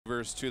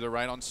receivers to the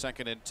right on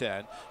 2nd and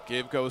 10.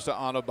 Give goes to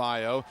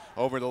Adebayo.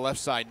 Over the left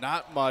side,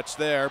 not much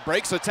there.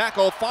 Breaks a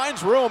tackle,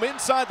 finds room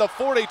inside the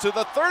 40 to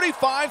the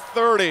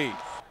 35-30.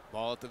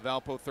 Ball at the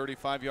Valpo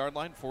 35-yard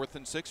line, 4th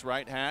and 6,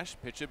 right hash.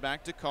 Pitch it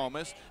back to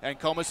Comas, and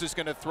Comas is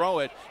going to throw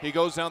it. He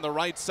goes down the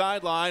right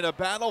sideline, a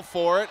battle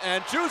for it,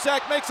 and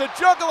Juzak makes a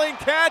juggling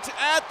catch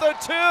at the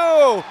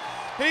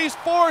 2. He's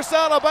forced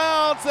out of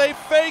bounds. They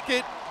fake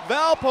it.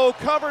 Valpo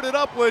covered it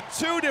up with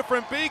 2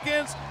 different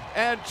beacons,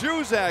 and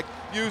Juzak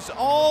used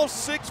all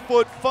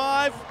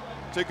 6'5"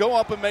 to go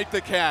up and make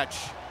the catch.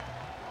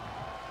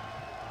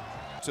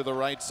 To the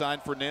right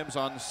side for Nims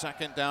on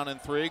 2nd down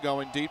and 3,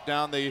 going deep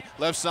down the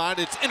left side.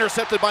 It's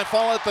intercepted by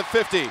Fall at the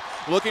 50.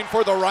 Looking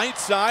for the right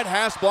side,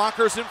 has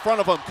blockers in front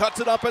of him, cuts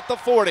it up at the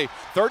 40.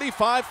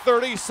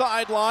 35-30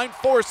 sideline,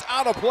 forced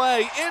out of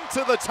play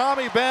into the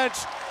Tommie bench,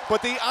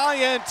 but the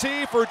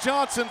INT for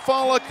Johnson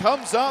Falla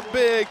comes up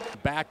big.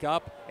 Back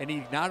up, and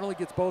he not only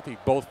gets both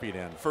feet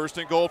in. 1st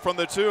and goal from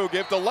the 2,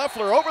 give to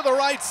Leffler over the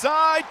right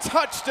side,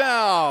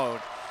 touchdown!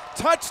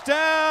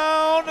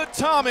 Touchdown,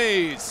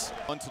 Tommies!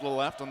 One to the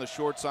left on the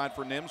short side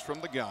for Nims from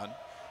the gun.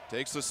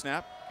 Takes the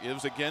snap,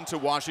 gives again to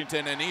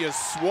Washington, and he is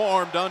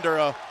swarmed under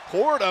a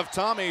horde of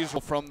Tommies.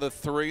 From the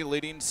 3,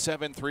 leading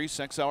 7-3,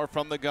 Sexauer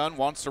from the gun,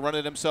 wants to run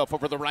it himself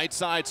over the right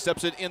side,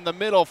 steps it in the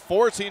middle,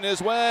 forcing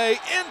his way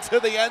into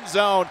the end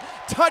zone.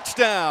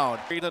 Touchdown!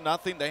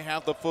 3-0, they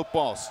have the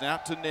football.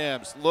 Snap to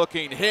Nims,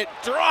 looking, hit,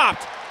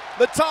 dropped!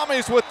 The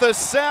Tommies with the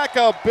sack,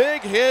 a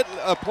big hit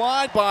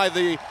applied by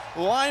the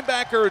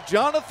linebacker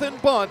Jonathan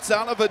Bunce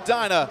out of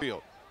Edina.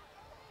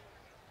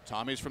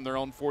 Tommies from their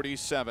own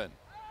 47.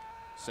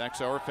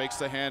 Sexauer fakes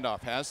the handoff,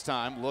 has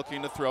time,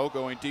 looking to throw,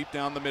 going deep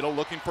down the middle,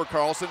 looking for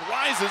Carlson,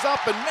 rises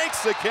up and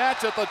makes the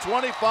catch at the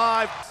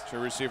 25. 2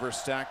 receivers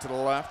stacked to the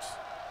left.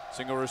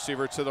 Single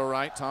receiver to the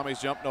right. Tommy's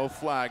jump, no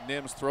flag.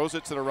 Nims throws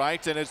it to the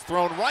right, and it's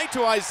thrown right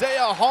to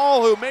Isaiah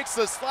Hall, who makes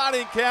the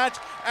sliding catch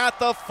at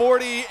the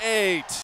 48.